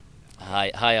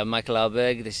Hi, I'm Michael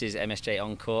Alberg. This is MSJ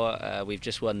Encore. We've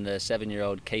just won the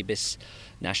 7-year-old KBIS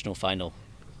national final.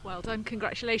 Well done,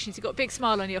 congratulations. You've got a big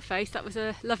smile on your face. That was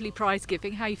a lovely prize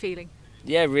giving. How are you feeling?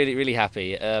 Yeah, really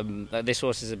happy. This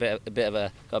horse is got a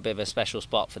bit of a special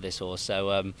spot for this horse.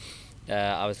 So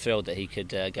I was thrilled that he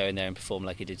could go in there and perform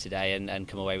like he did today and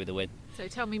come away with the win. So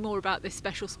tell me more about this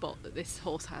special spot that this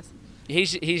horse has.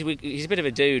 He's a bit of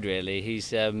a dude, really.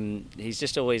 He's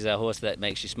just always a horse that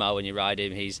makes you smile when you ride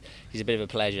him. He's a bit of a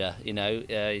pleasure, you know.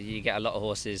 You get a lot of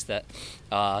horses that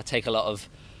take a lot of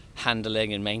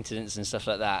handling and maintenance and stuff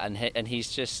like that, and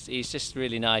he's just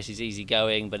really nice. He's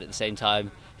easygoing, but at the same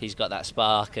time he's got that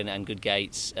spark and good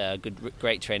gaits,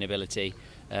 great trainability,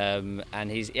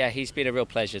 and he's been a real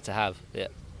pleasure to have. Yeah.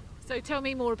 So tell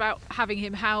me more about having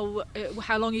him. How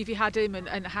long have you had him,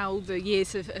 and how the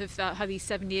years how these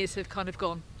 7 years have kind of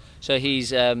gone? So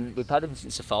we've had him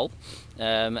since the foal,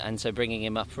 and so bringing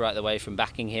him up right the way from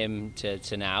backing him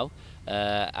to now,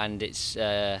 and it's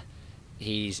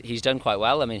he's done quite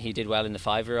well. I mean, he did well in the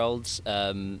 5-year-olds,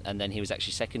 and then he was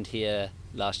actually second here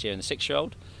last year in the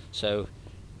 6-year-old. So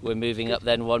we're moving up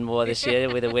then one more this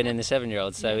year with a win in the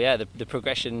 7-year-old. So yeah, the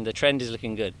progression, the trend is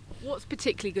looking good. What's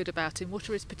particularly good about him? What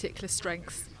are his particular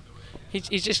strengths?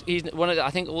 He's one of I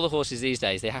think all the horses these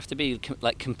days, they have to be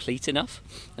complete enough,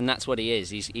 and that's what he is.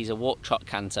 He's a walk, trot,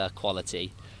 canter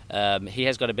quality. He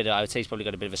has got I would say he's probably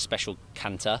got a bit of a special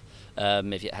canter,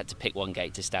 if you had to pick one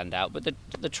gait to stand out, but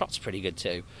the trot's pretty good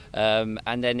too.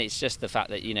 And then it's just the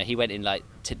fact that, you know, he went in like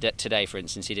today, for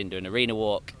instance, he didn't do an arena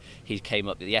walk. He came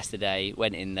up yesterday,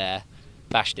 went in there,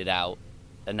 bashed it out,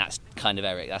 and that's kind of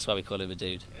Eric. That's why we call him a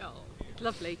dude. Oh,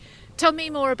 lovely. Tell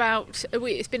me more about,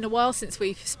 it's been a while since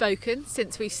we've spoken,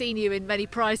 since we've seen you in many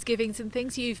prize givings and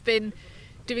things. You've been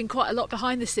doing quite a lot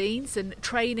behind the scenes and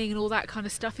training and all that kind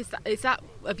of stuff.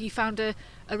 Have you found a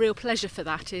real pleasure for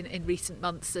that in recent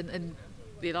months and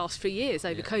the last few years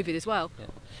over COVID as well?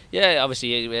 Yeah,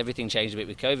 obviously everything changed a bit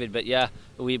with COVID, but yeah,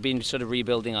 we've been sort of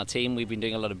rebuilding our team. We've been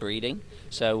doing a lot of breeding,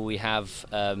 so we have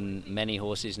many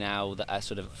horses now that are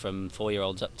sort of from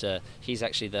 4-year-olds up to, he's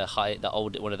actually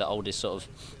one of the oldest sort of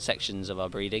sections of our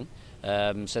breeding.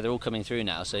 So they're all coming through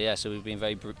now. So yeah, so we've been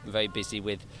very busy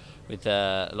with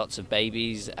lots of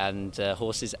babies and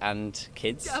horses and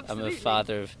kids. Absolutely. I'm a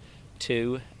father of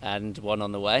 2 and 1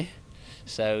 on the way.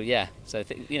 So yeah,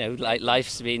 like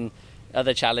life's been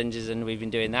other challenges, and we've been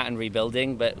doing that and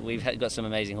rebuilding, but we've got some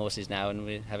amazing horses now, and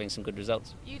we're having some good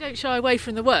results. You don't shy away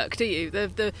from the work, do you?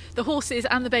 The horses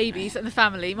and the babies and the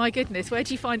family. My goodness, where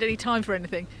do you find any time for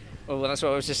anything? Well, that's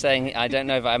what I was just saying. I don't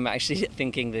know if I'm actually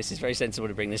thinking this is very sensible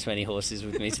to bring this many horses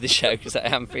with me to the show, because I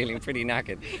am feeling pretty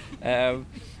knackered.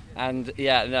 And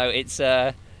yeah, no, it's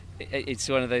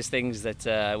one of those things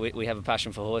that we have a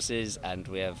passion for horses and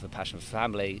we have a passion for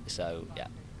family. So yeah,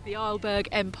 the Alberg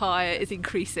empire is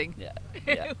increasing.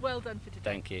 Yeah. Well done for today.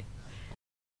 Thank you.